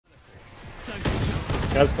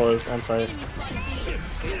Guy's close, on site.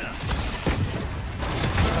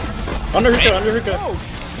 Under hookah, under hookah.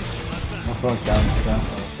 That's one challenge, yeah.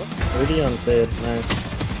 30 on fade, nice.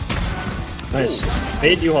 Nice.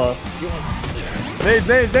 Fade U-Haul. Nades,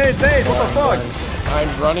 what the fuck?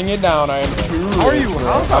 I'm running it down. I am too rich. How are you?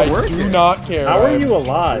 How's that working? I do not care. How are you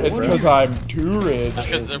alive? It's because I'm too rich. Just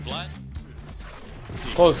because they're blind.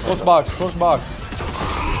 Close box.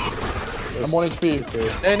 I'm 1 HP.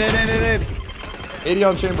 Nade. 80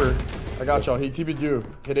 on chamber. I got y'all. He TP'd you.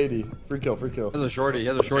 Hit 80. Free kill. He has a shorty. He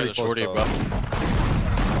has a shorty. Bro.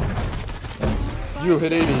 You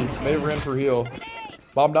hit 80. May ran for heal.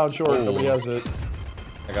 Bomb down short. Oh. Nobody has it.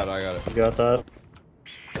 I got it. You got that?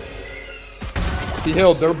 He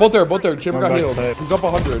healed. They're both there. Chamber got healed. backside. He's up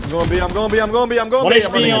 100. I'm going B. 1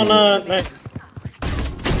 HP on nice.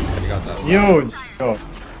 You got that. Huge! Oh.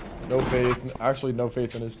 No faith. Actually, no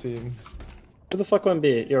faith in his team. Who the fuck went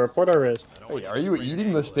B? Yo, report our risk. Hey, are you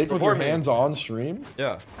eating the steak with your hands on stream?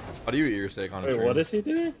 Yeah. How do you eat your steak on a Wait, stream? what is he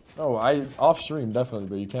doing? Oh, off stream definitely,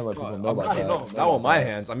 but you can't let people know about that. No, not with my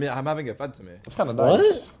hands. I mean, I'm having it fed to me. That's kind of What? nice.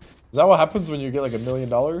 Is that what happens when you get like $1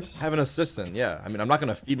 million? I have an assistant, yeah. I mean, I'm not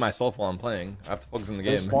gonna feed myself while I'm playing. I have to focus on the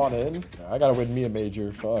They game. spawn in. I gotta win me a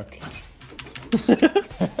major. Fuck.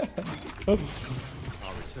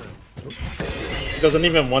 He doesn't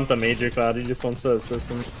even want the major cloud, he just wants the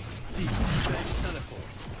assistant.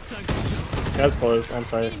 This guy's close, on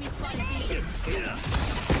site.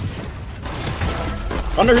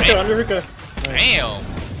 Under hookah. Damn.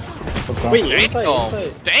 Wait, inside.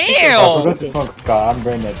 I Damn. forgot to smoke car, I'm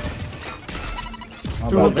brain dead.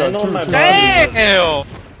 Land on my body. Damn.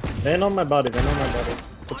 Land on my body,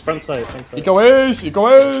 It's front side. Eco ace!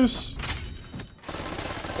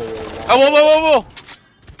 Oh, whoa.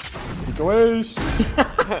 Eco ace!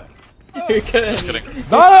 You're good. Just kidding.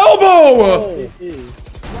 Not elbow!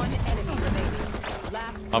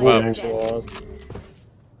 I'm up.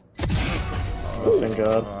 Oh, thank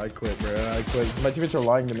God. I quit, bro. My teammates are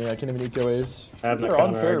lying to me. I can't even eco ace. I have no They're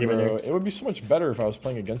counter unfair, argument bro. here. It would be so much better if I was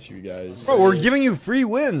playing against you guys. Bro, we're giving you free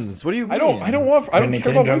wins. What do you mean? I don't care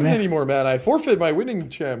Can about you wins me? anymore, man. I forfeit my winning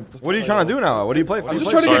champ. What are you trying to do now? What do you play for? I'm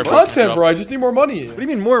just What trying to get Sorry, bro. content, bro. I just need more money. do you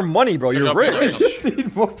mean more money, bro? You're job, rich. good I just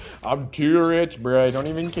need more. I'm too rich, bro. I don't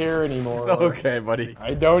even care anymore. Okay, buddy.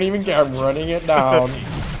 I don't even care. I'm running it down.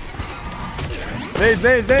 Nades.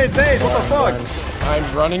 What the fuck?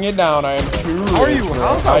 I'm running it down. I am too rich. How are you? bro.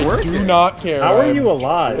 How's that I working? do not care. How are you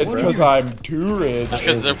alive? It's bro? because I'm too rich. Just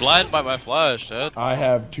because they're blind by my flash, dude. I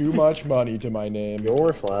have too much money to my name.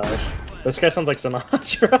 Your flash. This guy sounds like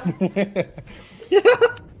Sinatra.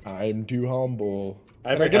 I'm too humble.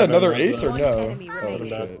 I Can I get have another no ace or idea. no? enemy Oh remaining.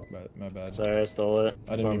 shit, my bad. Sorry, I stole it.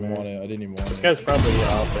 I didn't even want it. This guy's probably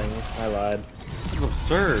offing. I lied. This is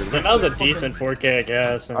absurd. That was a decent 4K, I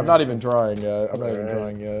guess. I'm not even drawing yet. I'm not even Alright.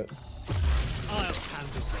 drawing yet.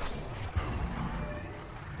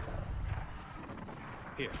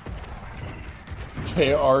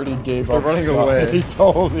 They already gave up. running side. away. He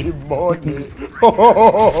told me money.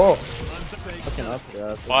 fucking up,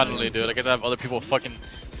 yeah. Finally, dude. I get to have other people fucking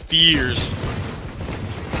fears.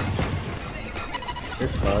 You're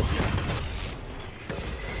fucked.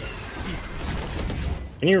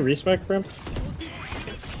 Can you respec, Brim?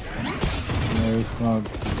 No smoke.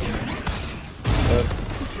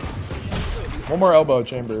 One more elbow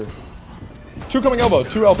chamber. Two coming elbow.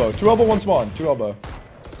 Two elbow, one spawn. Two elbow.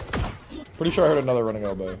 Pretty sure I heard another running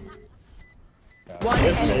elbow. One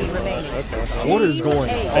enemy remaining. What is going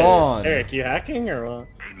on? Eric, you hacking or what?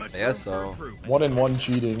 Yes, so. 1-in-1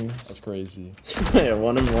 cheating. That's crazy. Yeah,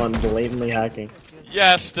 1-in-1, blatantly hacking.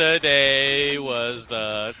 Yesterday was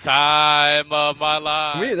the time of my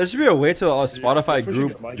life. There should be a way to a Spotify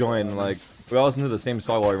group join. Like, we all listen to the same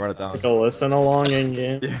song while we run it down. Go listen along in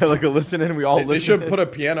game. Yeah, like a listen in. We all They listen. should put a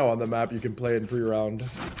piano on the map you can play in pre-round.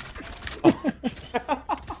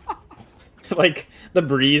 Like the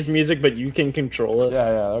breeze music, but you can control it.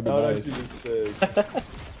 Yeah, that'd be nice.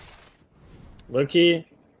 Loki,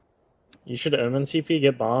 you should omen TP,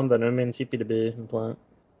 get bombed, then omen TP to B and plant.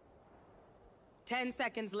 10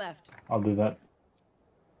 seconds left. I'll do that.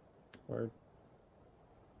 Word.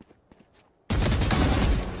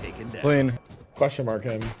 Clean. Question mark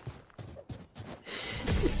him.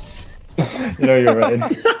 You know you're right.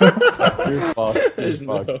 You're fucked. There's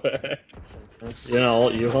You're no fucked. way. You know,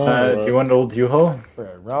 ult U-Haul. Do you want old U-Haul?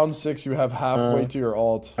 Okay, round 6, you have halfway to your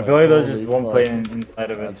ult. I feel like there's Holy just one fuck. play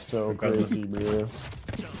inside of it. That's so regardless. crazy, bro.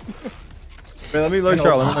 Wait, let me learn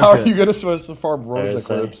Charlotte. How are you gonna supposed to farm Rosa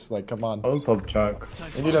so- clips? Like, come on. I'll top chalk.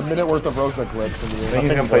 You need a minute worth of Rosa clips from you. I think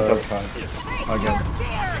he's gonna play top chalk. Again.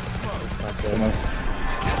 It's not good. Almost.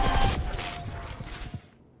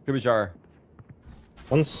 Could be Char.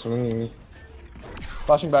 One swing.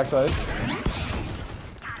 Flashing backside.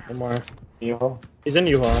 One more. Yuho. He's in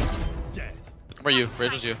Yuha. Where are you?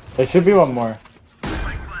 Rachel's you. There should be one more.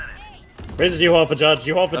 Raises Yuha for judge.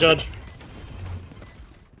 Yuha for judge.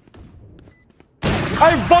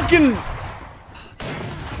 I fucking.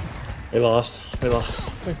 We lost. We lost.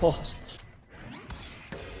 We lost.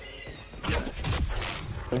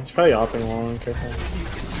 It's probably opping long. Careful.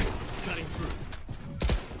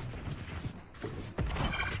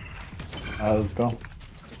 Let's go.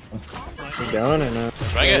 We're going or not?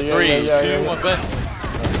 Try it. Yeah, 3, yeah, 2, yeah. 1, bet.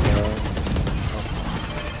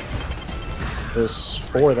 There's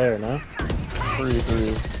 4 there, no? 3.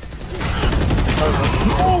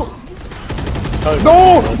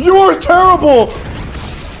 No! You are terrible!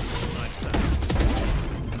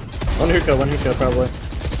 One hookah probably.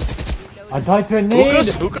 I died to a nade.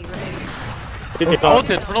 Lucas? Hookah. CT top.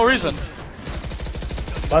 Ulted for no reason.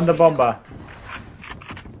 Plant the bomba.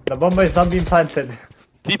 The bomba is not being planted.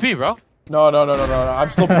 TP, bro. No. I'm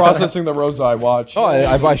still processing the Rosai. Watch. Oh,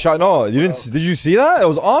 I shot. No, you didn't. Did you see that? It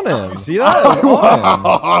was on him. See that? It was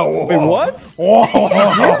on him. Wait, what?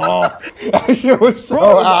 It was so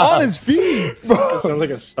Bro, it was ass. on his feet. Sounds like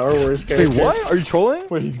a Star Wars character. Wait, what? Are you trolling?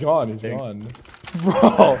 Wait, he's gone. He's gone.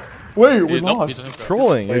 Bro. Wait, we Nope, lost. he's in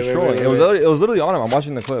Trolling. You're wait, trolling. wait, It was literally on him. I'm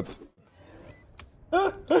watching the clip.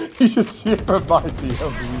 You should see it from my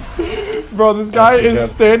POV. Bro, this guy is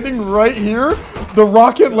standing right here. The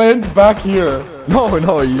rocket landed back here. No,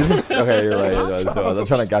 you didn't. Okay, you're right. It does. So I'm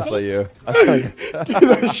trying to gaslight you. Dude,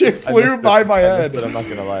 that shit flew by my head. I'm not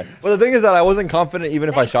gonna lie. But the thing is that I wasn't confident. Even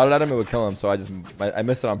if I shot it at him, it would kill him. So I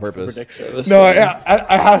missed it on purpose. No, it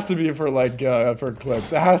has to be for like for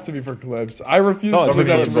clips. It has to be for clips. I refuse to believe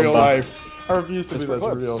that's real life. I refuse to believe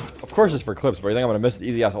that's real. Of course, it's for clips, bro. You think I'm gonna miss the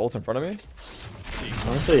easy ass ult in front of me?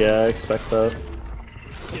 Honestly, yeah, I expect that.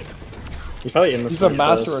 He's probably in this. He's a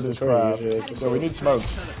master at his craft. craft. So we need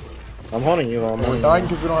smokes. I'm holding you all. We're dying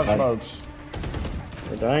because we don't have smokes.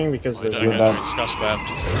 We're dying because there's Just got spammed.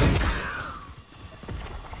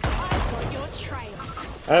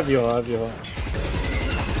 I have you all.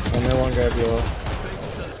 And no longer have you all.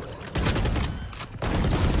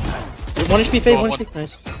 1 HP fade, 1 HP.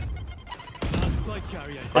 Nice.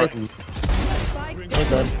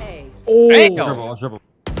 Oh! Damn. Triple.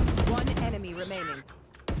 One enemy remaining.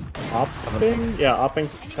 Opping? Yeah, opping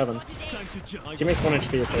heaven. Teammates 1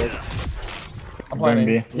 HP third. I'm planning.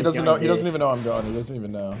 B. He doesn't know. He doesn't even know I'm gone. He doesn't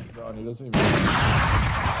even know. He doesn't even know.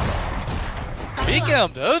 Peek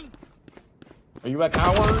him, dude. Are you a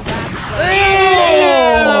coward?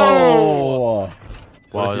 Oh!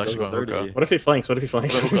 Wow, he's actually going hookah. What if he flanks? What if he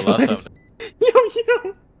flanks? Hookah last time.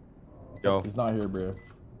 Yo. He's not here, bro.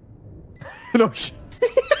 No shit.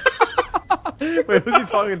 Wait, who's he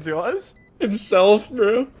talking to? Us? Himself,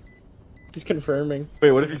 bro. He's confirming.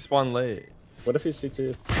 Wait, what if he spawned late? What if he's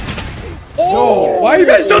CT? Oh! Why are you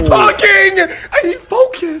guys still talking? I need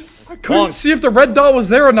focus. I couldn't see if the red dot was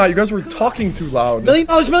there or not. You guys were talking too loud.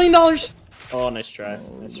 $1 million! Oh, nice try.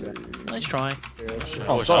 Nice try. Nice try.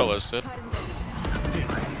 Oh, I wish I was, dude.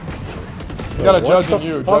 He's got a judging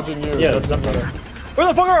you. Judging you. Yeah, that's not better. Where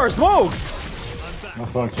the fuck are our smokes? No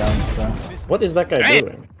smoke challenge, bro. What is that guy Hey!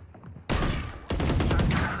 doing?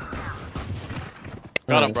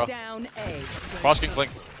 Got him, bro. Down A. Cross king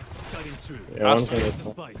flank. Yeah, one's gonna get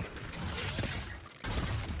full. Player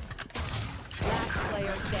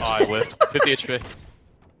Oh, I whiffed. 50 HP.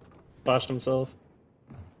 Flashed himself.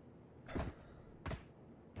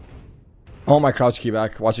 Oh, my crouch key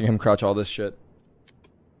back. Watching him crouch all this shit.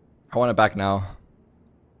 I want it back now.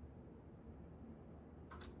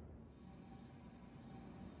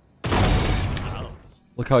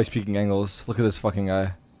 Look how he's peeking angles. Look at this fucking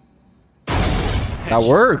guy. That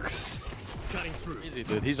works. Easy,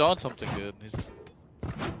 dude. He's on something good. He's...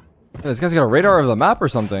 Yeah, this guy's got a radar of the map or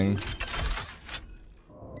something.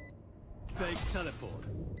 Fake teleport.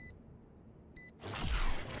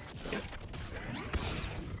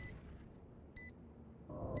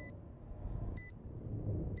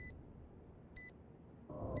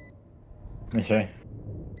 Okay.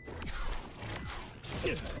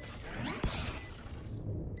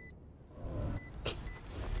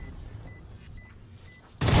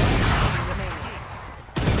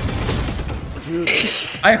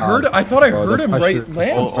 I heard. I thought I heard him pressure- right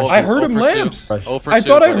lamps. Oh, I heard him 0 for 2. lamps. 0 for I 2,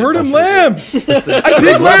 thought I buddy. heard him 0 for 2. lamps. I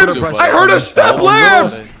did lamps. I heard a step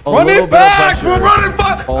lamps. Run it back. We're running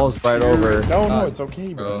back. Falls right over. No, it's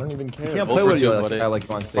okay, bro. I don't even care. Can't play play with with you, you buddy. like I like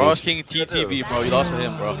you on stage. Cross king TTV, bro. You lost to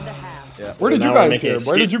him, bro. Yeah. Where did Now you we're guys making hear him? a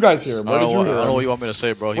Where did you guys hear him? I Where don't did know, you hear I don't know what him? you want me to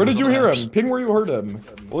say, bro. He Where was did you on the hear maps. him? Ping where you heard him.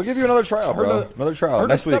 We'll give you another tryout, bro. Heard a- Another tryout heard a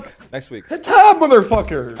next week. step- Next week. Hit tab,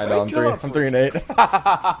 motherfucker! I know. Wake up. I'm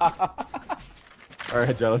 3-8. All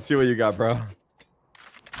right, Joe. Let's see what you got, bro.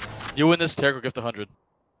 You win this, Terry will gift 100.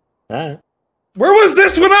 Alright. Where was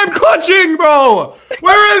this when I'm clutching, bro?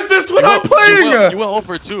 Where is this when I'm playing? You went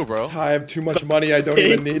over 2, bro. I have too much money. I don't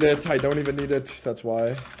even need it. I don't even need it. That's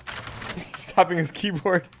why. He's tapping his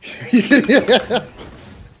keyboard.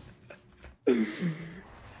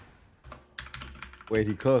 Wait,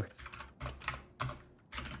 he cooked.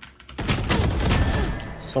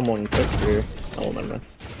 Someone cooked here. Oh, never mind.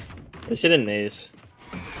 At least he didn't ace.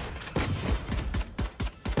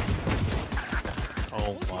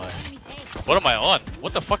 Oh my. What am I on?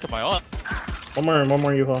 What the fuck am I on? One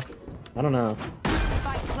more U-Haul. I don't know.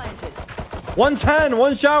 Spike planted. 110,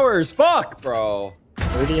 1 showers. Fuck, bro.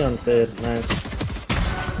 30 on fade.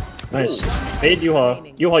 Nice. Nice. Fade U-Haul.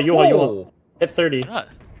 U-Haul. Whoa. Hit 30.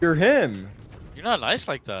 You're him. You're not nice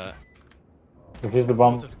like that. Defuse the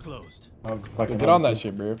bomb. Oh, fucking Get on that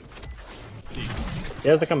shit, bro. He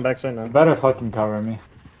has to come back right now. Better fucking cover me.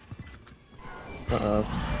 Uh-oh.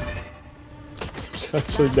 There's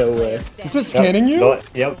actually no way. Is it scanning you? Go,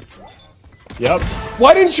 yep. Yep.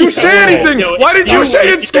 Why didn't you say anything? Yo, Why didn't you say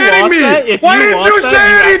it's scanning me? Why didn't you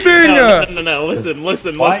say anything? No. Listen.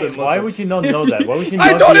 Why would you not know that? Why would you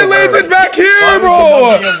not I thought be it aware of landed back here, Why would bro.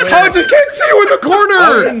 you not be aware How of just can't see you in the Why would you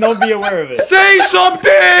corner? not be aware of it? Say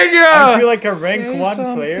something. Aren't you like a rank Say 1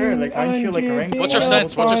 player? Like, aren't you like a rank 1? What's your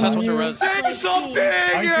sense? What's your sense? What's your res? Say something.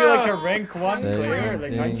 Aren't you like a rank 1 player?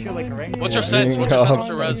 Like, aren't you like a rank What's your sense? What's your sense? What's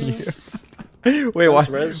your res? Wait, why?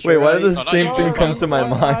 res, Wait, why did the right? not same yours, thing bro. come to my I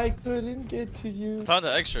mind? couldn't get to you. I found the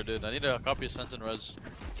Eggsterr, dude. I need a copy of sense and res.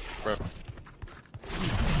 Bro.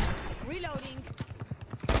 Reloading.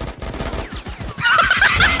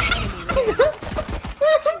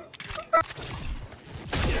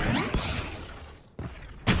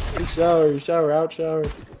 Shower, out shower.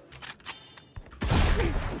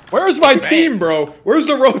 Where's my team, bro? Where's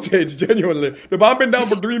the rotates? Genuinely, the bomb been down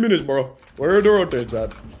for 3 minutes, bro. Where are the rotates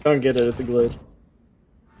at? Don't get it, it's a glitch.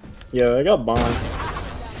 Yo, I got bombed.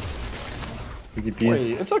 PDPs.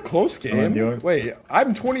 Wait, it's a close Come on, game. dude. Wait,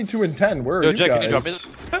 I'm 22-10. Where are Yo, you Jack, can you drop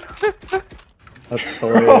guys? me? That's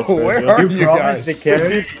hilarious. Bro, bro. where Yo, are You you promised the guys?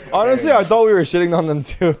 carries? Honestly, I thought we were shitting on them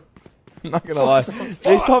too. I'm not gonna lie.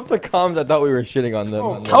 Based off the comms, I thought we were shitting on them.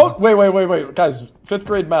 and then- Count. Wait, guys. 5th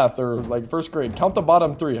grade math or like 1st grade. Count the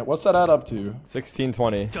bottom 3. What's that add up to? 16,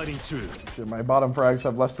 20. Shit, my bottom frags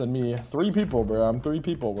have less than me. 3 people, bro. I'm 3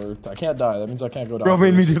 people. I can't die. That means I can't go down. Bro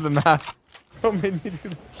made me first. do the math. Bro made me do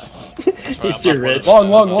the He's too rich.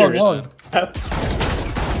 Long.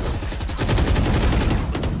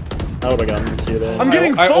 I would've gotten 2 there. I'm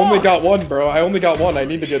getting I only fucked. got 1, bro. I only got 1. I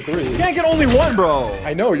need to get 3. You can't get only 1, bro.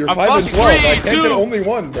 I know, you're I'm 5 and crossing 12. I 3, can't get 2. only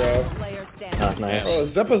 1, bro. Player standing. Ah, nice. Oh,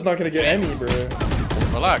 Zeppa's not gonna get any, bro.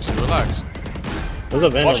 Relax. There's a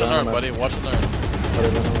vandal Watch and down learn, buddy. Watch and learn. What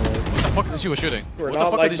What the fuck is you shooting? You are What the not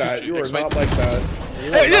fuck like is that. You are Explain not to me. like that.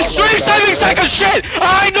 Hey, this stream saving second shit!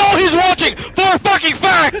 I know he's watching for a fucking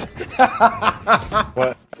fact!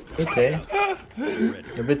 What? Okay.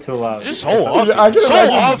 You're a bit too loud. It's so obvious. I can so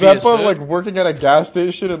imagine obvious, Zeppa man. like working at a gas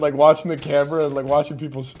station and like watching the camera and like watching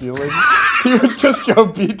people stealing. He would just go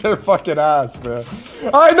beat their fucking ass, bro.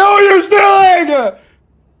 I know you're stealing!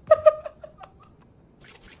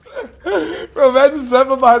 Bro, imagine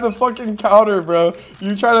Zeppa behind the fucking counter, bro.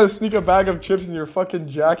 You trying to sneak a bag of chips in your fucking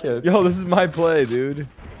jacket. Yo, this is my play, dude.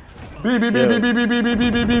 B.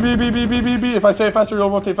 If I say it faster, you'll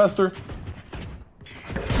rotate faster.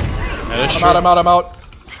 I'm out.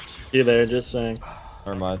 You there, just saying.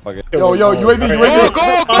 Never mind, fuck it. Yo, UAV.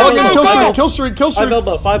 Go! Fucking kill streak. 5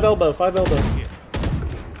 elbow. 3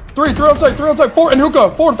 Three outside, 4 and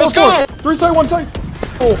hookah. 4. Let's go! 3 side, 1 side.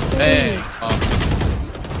 Oh. Hey.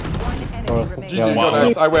 One enemy remaining. GG, Wow. go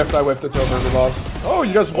next. I whiffed. It's over. We lost. Oh,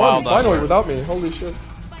 you guys won Wow, finally that- without me. Holy shit.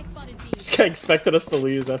 This guy expected us to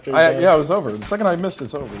lose after Yeah, that. it was over. The second I missed,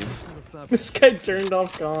 it's over. This guy turned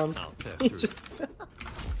off calm. He just...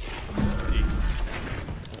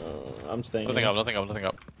 I'm staying. Nothing here.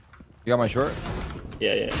 up. You got my short?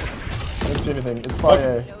 Yeah. I didn't see anything. It's probably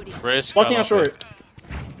A. Race. Walking out short.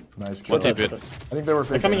 Nice. One Kill. TP. I think they were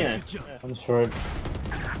They're faking. coming in. I'm short.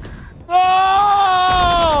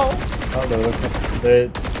 Oh! Oh, they're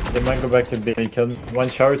looking. They might go back to B. They killed 1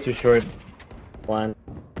 shower, 2 short. Blind.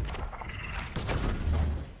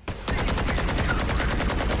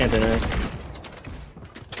 Can't deny it.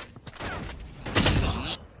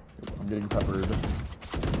 I'm getting peppered.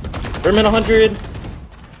 Vermin 100.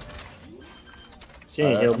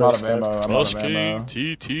 Can't heal I'm out this of ammo. I'm out of Busking ammo.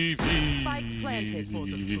 TTV. Spike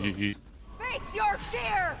planted. Face your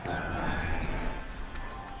fear!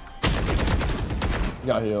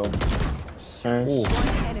 Got healed. Nice.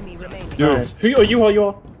 One enemy remaining. Nice. Who? Oh, you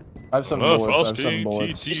all. I have 7 Oh, bullets. I have 7 Busking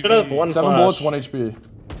bullets. You should have TTV. one 7 flash. bullets, 1 HP.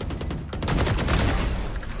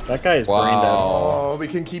 That guy is brain dead. Oh, we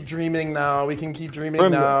can keep dreaming now. We can keep dreaming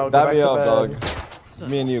Brim, now. Go dab back me to up, bed. dog. It's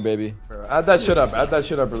me and you, baby. Add that shit up. Add that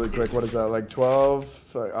shit up really quick. What is that? Like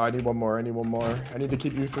 12? I need one more. I need one more. I need to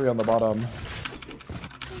keep you 3 on the bottom.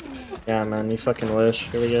 Yeah, man, you fucking wish.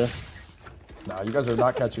 Here we go. Nah, you guys are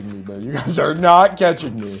not catching me, man. You guys are not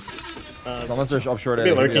catching me. Unless they're up short.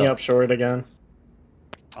 Be lurking up short again.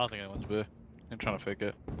 I don't think anyone's B. I'm trying to fake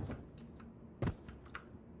it.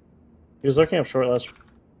 He was lurking up short last.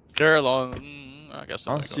 Carolyn, I guess.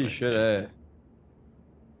 I don't see shit, eh?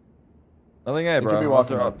 Nothing, eh, They bro. could be Unless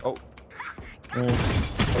walking they're up. Oh,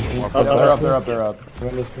 Yeah, they're up. They're up. They're up.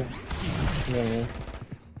 Yeah,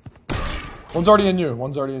 One's already in you.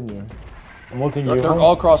 One's already in you. I'm ulting you. They're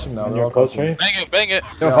all crossing now. They're all close crossing. range. Bang it, bang it.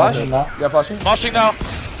 you have a flash? Yeah, flashing. Flashing now.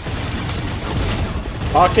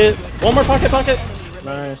 Pocket. One more pocket. Pocket.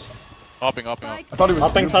 Nice. Hopping, hopping, I thought he was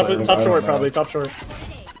Hopping top. player, Top but I short don't know. probably. Top short.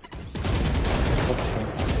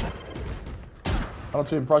 I don't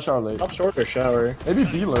see him. Probably shower late. Top short or shower. Maybe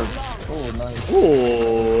B lurk. Oh, nice.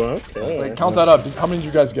 Ooh. Okay. Wait, count that up. How many did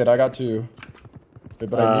you guys get? I got 2. Okay,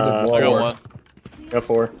 but I needed I one. got 1. Go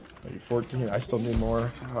 4. Wait, 14. I still need more.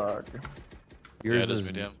 Fuck. Yours it is is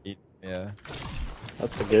medium. Yeah.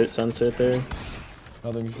 That's the goat sense right there.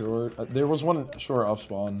 Nothing short. There was one short off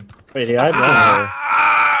spawn. Wait, he had one there.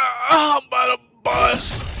 I'm about to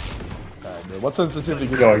bust. Alright, dude. What sensitivity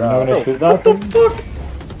gives Yo, you you're not that? gonna shoot that? What the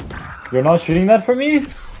fuck? You're not shooting that for me?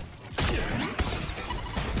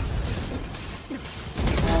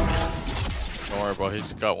 Don't worry, bro.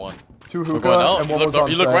 He's got 1. 2 going hookah out. and You one was look-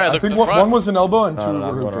 on you look site. right, I look think in front. one was an elbow and 2 No, no, were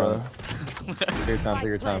I'm going hookah. Take your time. Take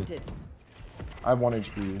your time. Planted. I have 1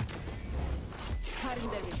 HP.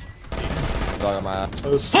 Dog on my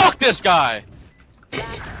ass. Fuck this guy.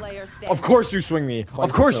 Last player standing. Of course you swing me. Playing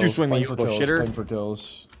Of for course you kills, swing me, playing you for little kills, shitter. Playing for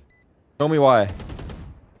kills. Show me why.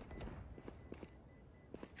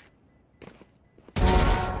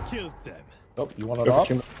 Oh, you want it off?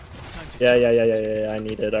 Yeah. I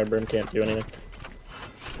need it. Our Brim can't do anything.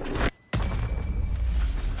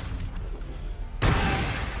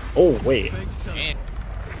 Oh, wait.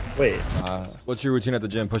 Wait. What's your routine at the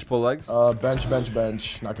gym? Push pull legs?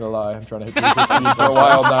 Bench. Not gonna lie, I'm trying to hit 315 for a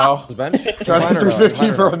while now. Bench? Trying to hit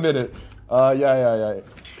 315 for a minute. Yeah.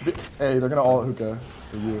 Hey, they're gonna all hookah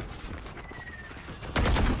for you.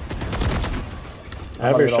 I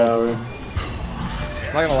have your Get all shower. three.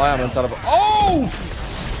 I'm not gonna lie, I'm inside of a. Oh!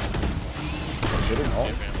 Getting all.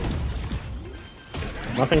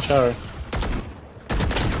 Nothing shower.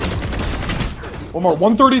 One more.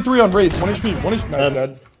 133 on race. 1 HP. 1 HP. Nice,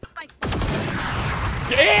 dead.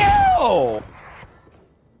 Damn!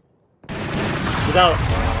 He's out.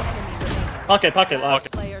 Pocket. Last.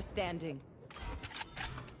 Last player standing.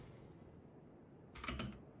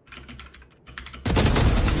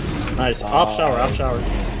 Nice. Off shower.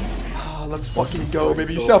 Oh, let's fucking go,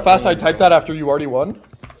 baby. You see how fast I typed that after you already won?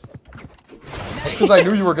 That's because I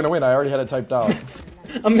knew you were gonna win. I already had it typed out.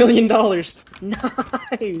 $1 million.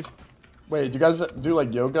 Nice. Wait, do you guys do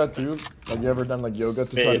like yoga too? Like you ever done like yoga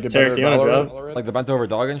to try Hey, to get Tarek, better you at wanna Valorant? drop? Like the bent over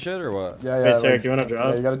dog and shit, or what? Yeah. Hey, Tarek, like- you wanna drop?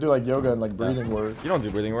 Yeah, you gotta do like yoga and like breathing work. You don't do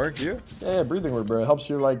breathing work, do you? Yeah, breathing work, bro. It helps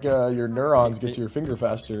your like your neurons get to your finger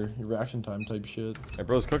faster, your reaction time type shit. Hey,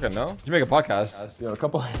 bro's cooking, no? You make a podcast. Yo,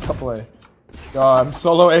 couple A. Yo, I'm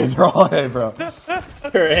solo A. They're all A, bro.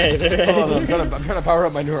 They're A. Hold on, I'm trying to power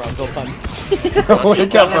up my neurons. Hold on.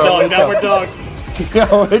 Wake up, bro. Wake Downward up. dog.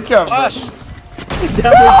 Yo, wake up. Bro. Flash.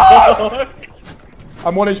 Downward dog.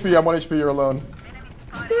 I'm 1 HP. I'm 1 HP. You're alone.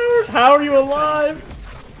 How are you alive?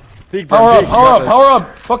 Peek, Power Brim, up. peek, Power you up. got Power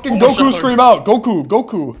up. Fucking Almost Goku a scream out. Goku.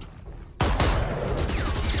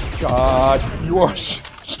 God, you are.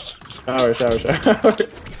 Shower. this.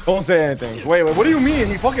 Don't say anything. Wait, what do you mean?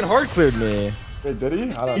 He fucking hard cleared me. Wait, did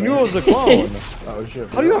he? I don't He know. knew I was the clone. Oh shit.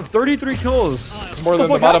 How do you have 33 kills? It's more What than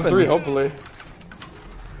the the fuck bottom happens? 3, hopefully.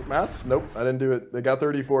 Quick maths? Nope, I didn't do it. They got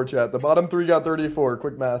 34, chat. The bottom 3 got 34.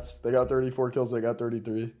 Quick maths. They got 34 kills. They got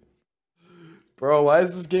 33. Bro, why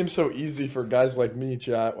is this game so easy for guys like me,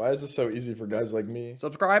 chat? Why is this so easy for guys like me?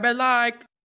 Subscribe and like.